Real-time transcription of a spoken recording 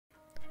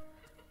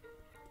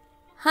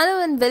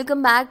Hello and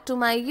welcome back to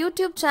my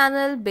YouTube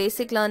channel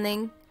Basic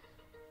Learning.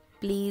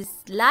 Please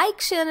like,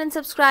 share and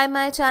subscribe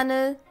my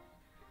channel.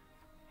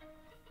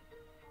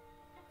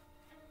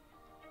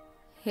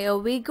 Here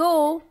we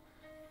go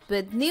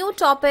with new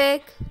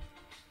topic.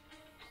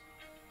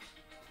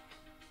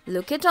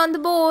 Look it on the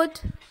board.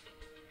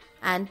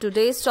 And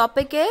today's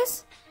topic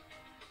is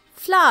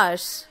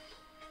flowers.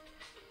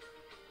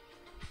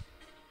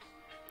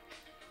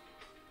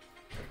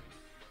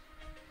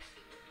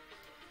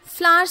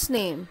 Flowers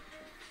name.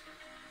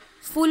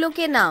 फूलों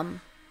के नाम.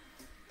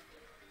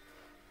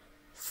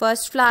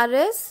 First flower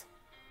is,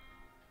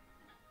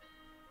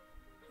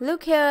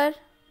 look here,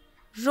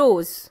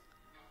 rose,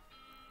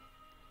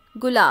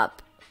 gulab.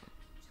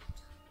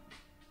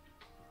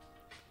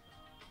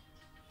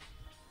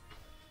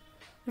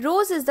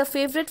 Rose is the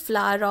favorite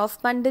flower of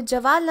Pandit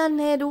Jawaharlal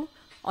Nehru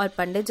और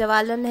पंडित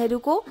जवाहरलाल नेहरू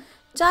को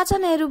चाचा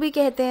नेहरू भी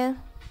कहते हैं.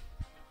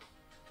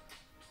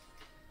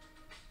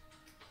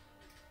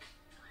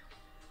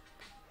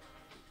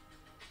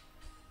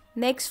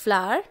 Next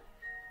flower,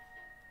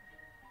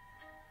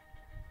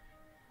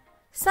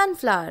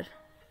 sunflower,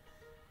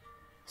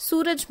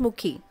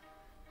 सूरजमुखी.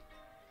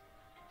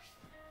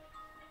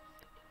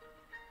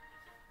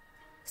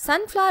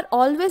 Sunflower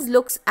always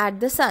looks at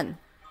the sun.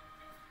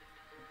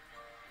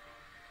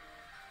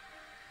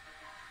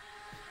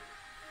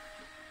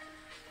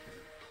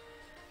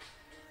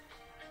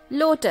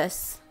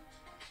 Lotus,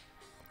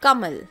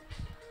 Kamal.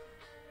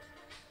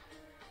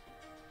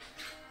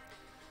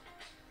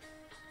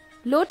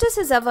 Lotus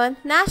is our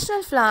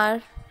national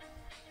flower.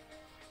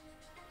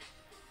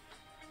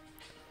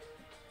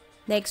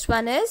 Next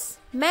one is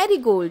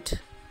marigold,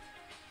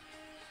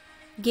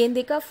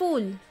 गेंदे का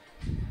फूल.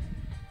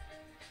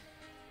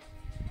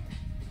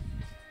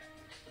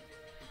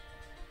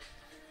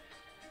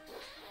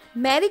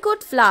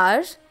 Marigold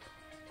flowers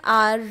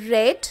are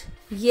red,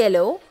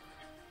 yellow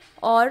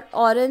or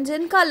orange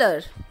in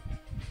color.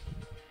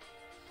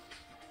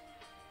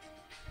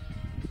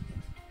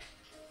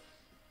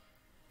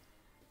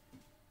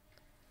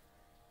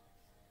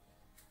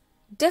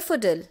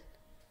 Daffodil,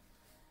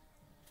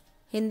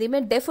 Hindi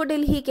में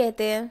डेफोडिल ही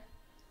कहते हैं.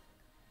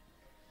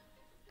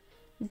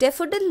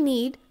 Daffodil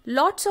need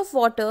lots of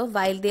water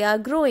while they are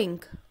growing.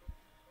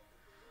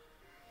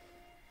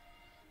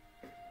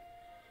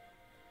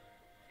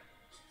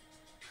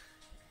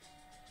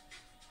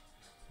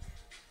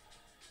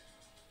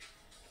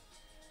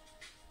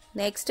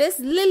 Next is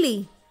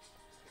lily.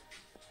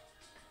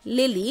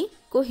 Lily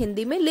को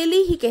हिंदी में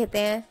lily ही कहते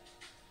हैं.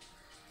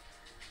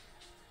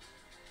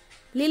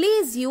 Lily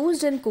is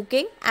used in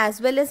cooking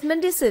as well as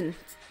medicine.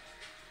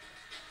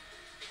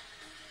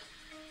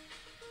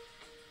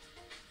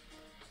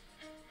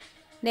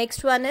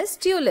 Next one is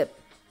tulip.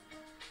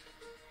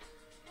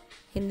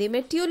 Hindi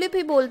में tulip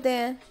ही बोलते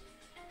हैं.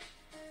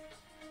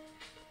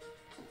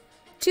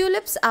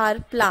 Tulips are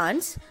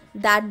plants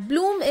that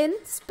bloom in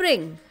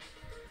spring.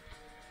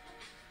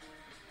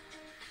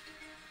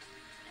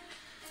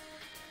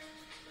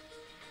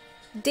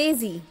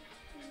 Daisy,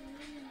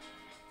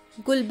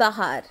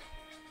 Gulbahar.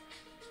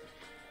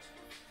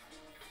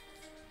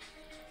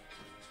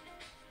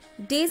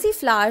 Daisy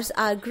flowers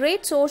are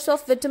great source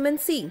of vitamin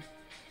C.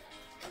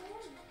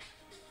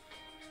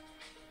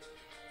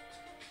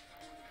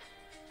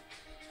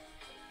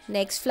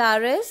 Next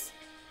flower is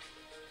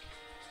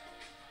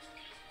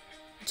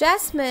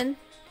jasmine,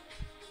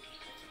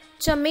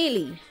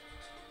 chameli.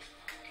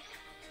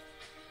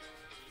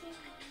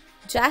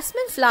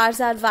 Jasmine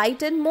flowers are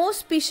white in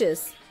most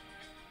species.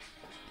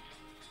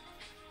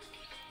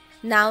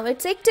 Now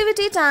it's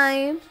activity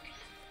time.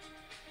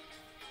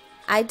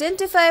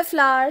 Identify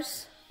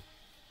flowers.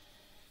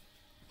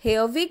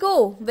 Here we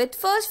go with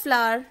first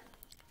flower.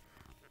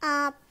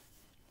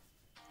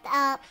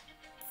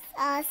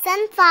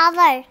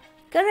 Sunflower.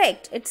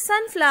 Correct, it's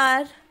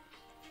sunflower.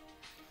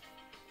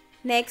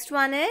 Next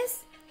one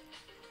is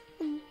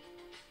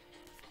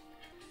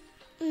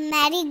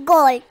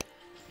Marigold.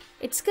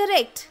 it's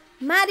correct,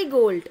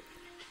 marigold.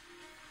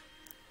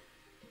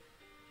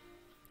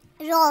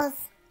 Rose.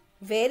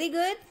 Very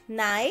good,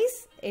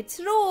 nice, it's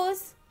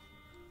rose.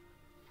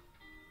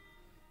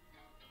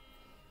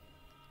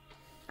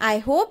 I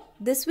hope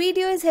this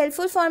video is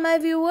helpful for my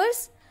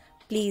viewers.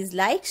 Please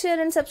like, share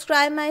and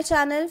subscribe my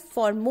channel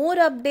for more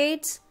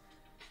updates.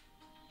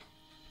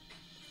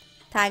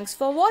 Thanks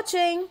for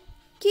watching.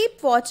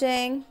 Keep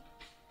watching.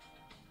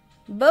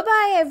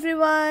 Bye-bye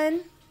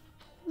everyone.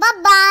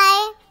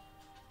 Bye-bye.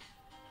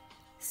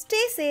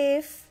 Stay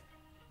safe.